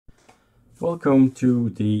Welcome to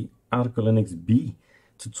the ArcoLinuxB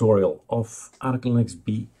tutorial of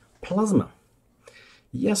ArcoLinuxB Plasma.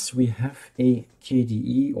 Yes, we have a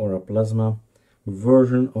KDE or a Plasma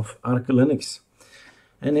version of ArcoLinux,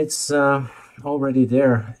 and it's already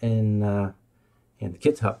there in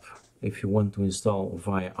GitHub if you want to install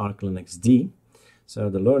via ArcoLinuxD, so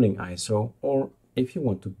the learning ISO, or if you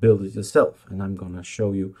want to build it yourself. And I'm going to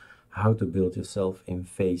show you how to build yourself in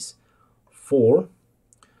phase 4.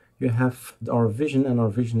 You have our vision, and our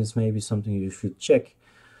vision is maybe something you should check,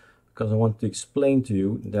 because I want to explain to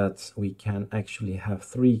you that we can actually have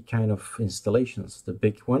 3 kind of installations: the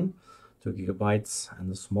big one, 2 gigabytes,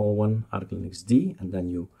 and the small one, ArcoLinuxD, and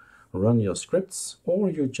then you run your scripts,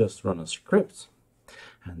 or you just run a script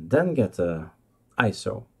and then get a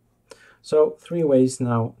ISO. So 3 ways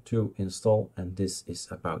now to install, and this is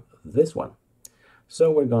about this one.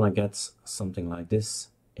 So we're gonna get something like this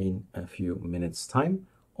in a few minutes time.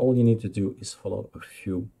 All you need to do is follow a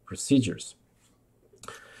few procedures.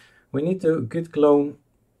 We need to git clone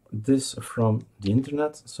this from the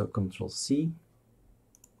internet, so Control C.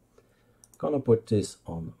 Gonna put this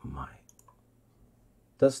on my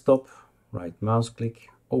desktop, right mouse click,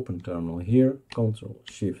 open terminal here, Control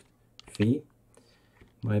Shift V.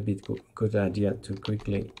 Might be a good idea to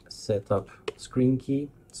quickly set up screen key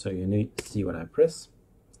so you need to see what I press.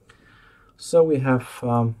 So we have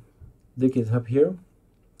the GitHub here.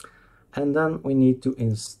 And then we need to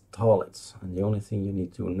install it. And the only thing you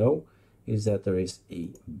need to know is that there is a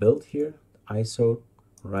build here, ISO,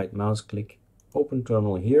 right mouse click, open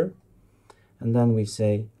terminal here. And then we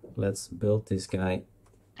say, let's build this guy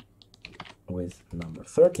with number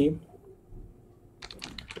 30.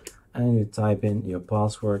 And you type in your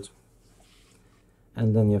password.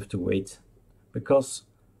 And then you have to wait, because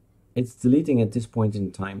it's deleting at this point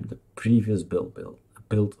in time the previous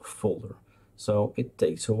build folder. So it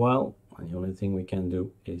takes a while. And the only thing we can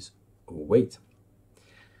do is wait.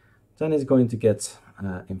 Then it's going to get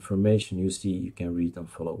information. You see, you can read and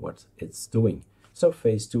follow what it's doing. So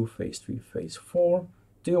phase 2, phase 3, phase 4.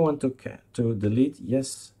 Do you want to delete?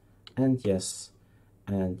 Yes, and yes,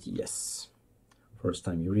 and yes. First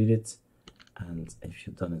time you read it, and if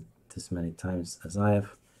you've done it this many times as I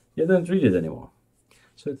have, you don't read it anymore.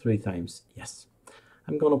 So 3 times yes.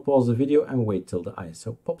 I'm gonna pause the video and wait till the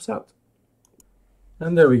ISO pops out.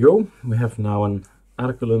 And there we go. We have now an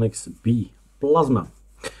ArcoLinuxB Plasma.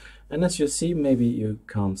 And as you see, maybe you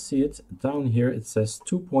can't see it, down here it says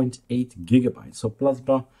 2.8 gigabytes. So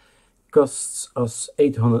Plasma costs us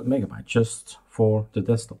 800 megabytes just for the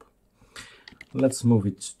desktop. Let's move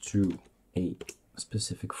it to a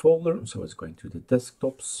specific folder. So it's going to the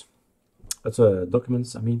desktops,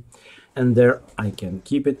 documents, I mean. And there I can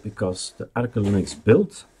keep it, because the ArcoLinux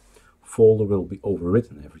build folder will be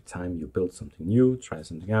overwritten every time you build something new, try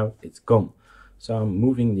something out, it's gone. So I'm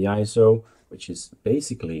moving the ISO, which is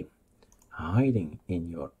basically hiding in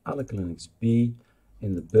your ArcoLinuxB,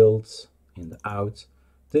 in the build, in the out.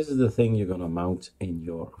 This is the thing you're gonna mount in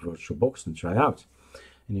your virtual box and try out.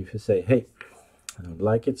 And if you say, hey, I don't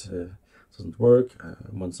like it, doesn't work, I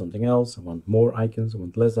want something else, I want more icons, I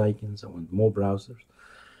want less icons, I want more browsers,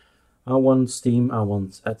 I want Steam, I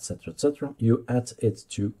want etc, etc. You add it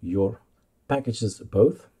to your packages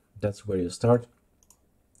both. That's where you start,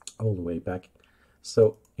 all the way back.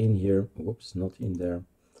 So in here, whoops, not in there.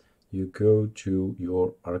 You go to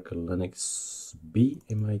your ArcoLinuxB,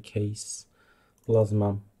 in my case,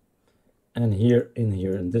 Plasma. And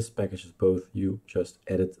in this packages both, you just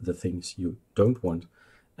edit the things you don't want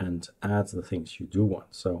and add the things you do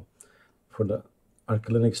want. So for the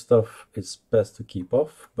ArcoLinux stuff, it's best to keep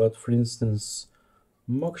off, but for instance,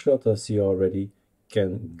 Mockshot, I see already,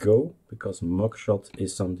 can go, because Mockshot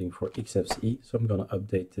is something for XFCE, so I'm going to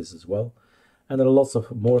update this as well. And there are lots of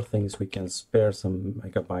more things we can spare some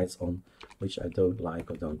megabytes on, which I don't like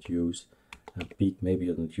or don't use. Pete, maybe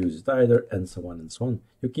you don't use it either, and so on and so on.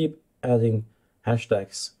 You keep adding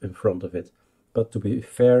hashtags in front of it, but to be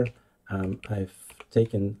fair, I've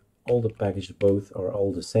taken all the packages, both are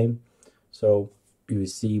all the same, so you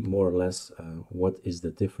see more or less what is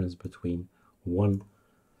the difference between one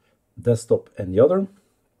desktop and the other.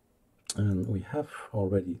 And we have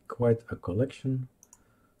already quite a collection,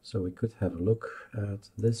 so we could have a look at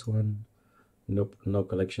this one. Nope, no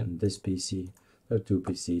collection. This PC, there are 2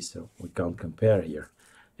 PCs, so we can't compare here.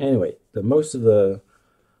 Anyway, most of the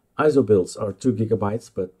ISO builds are 2 gigabytes,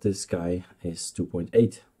 but this guy is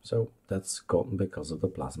 2.8, so that's gone because of the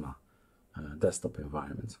Plasma desktop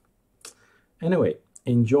environment. Anyway,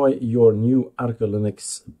 enjoy your new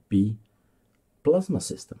ArcoLinuxB Plasma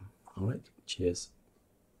system. All right, cheers.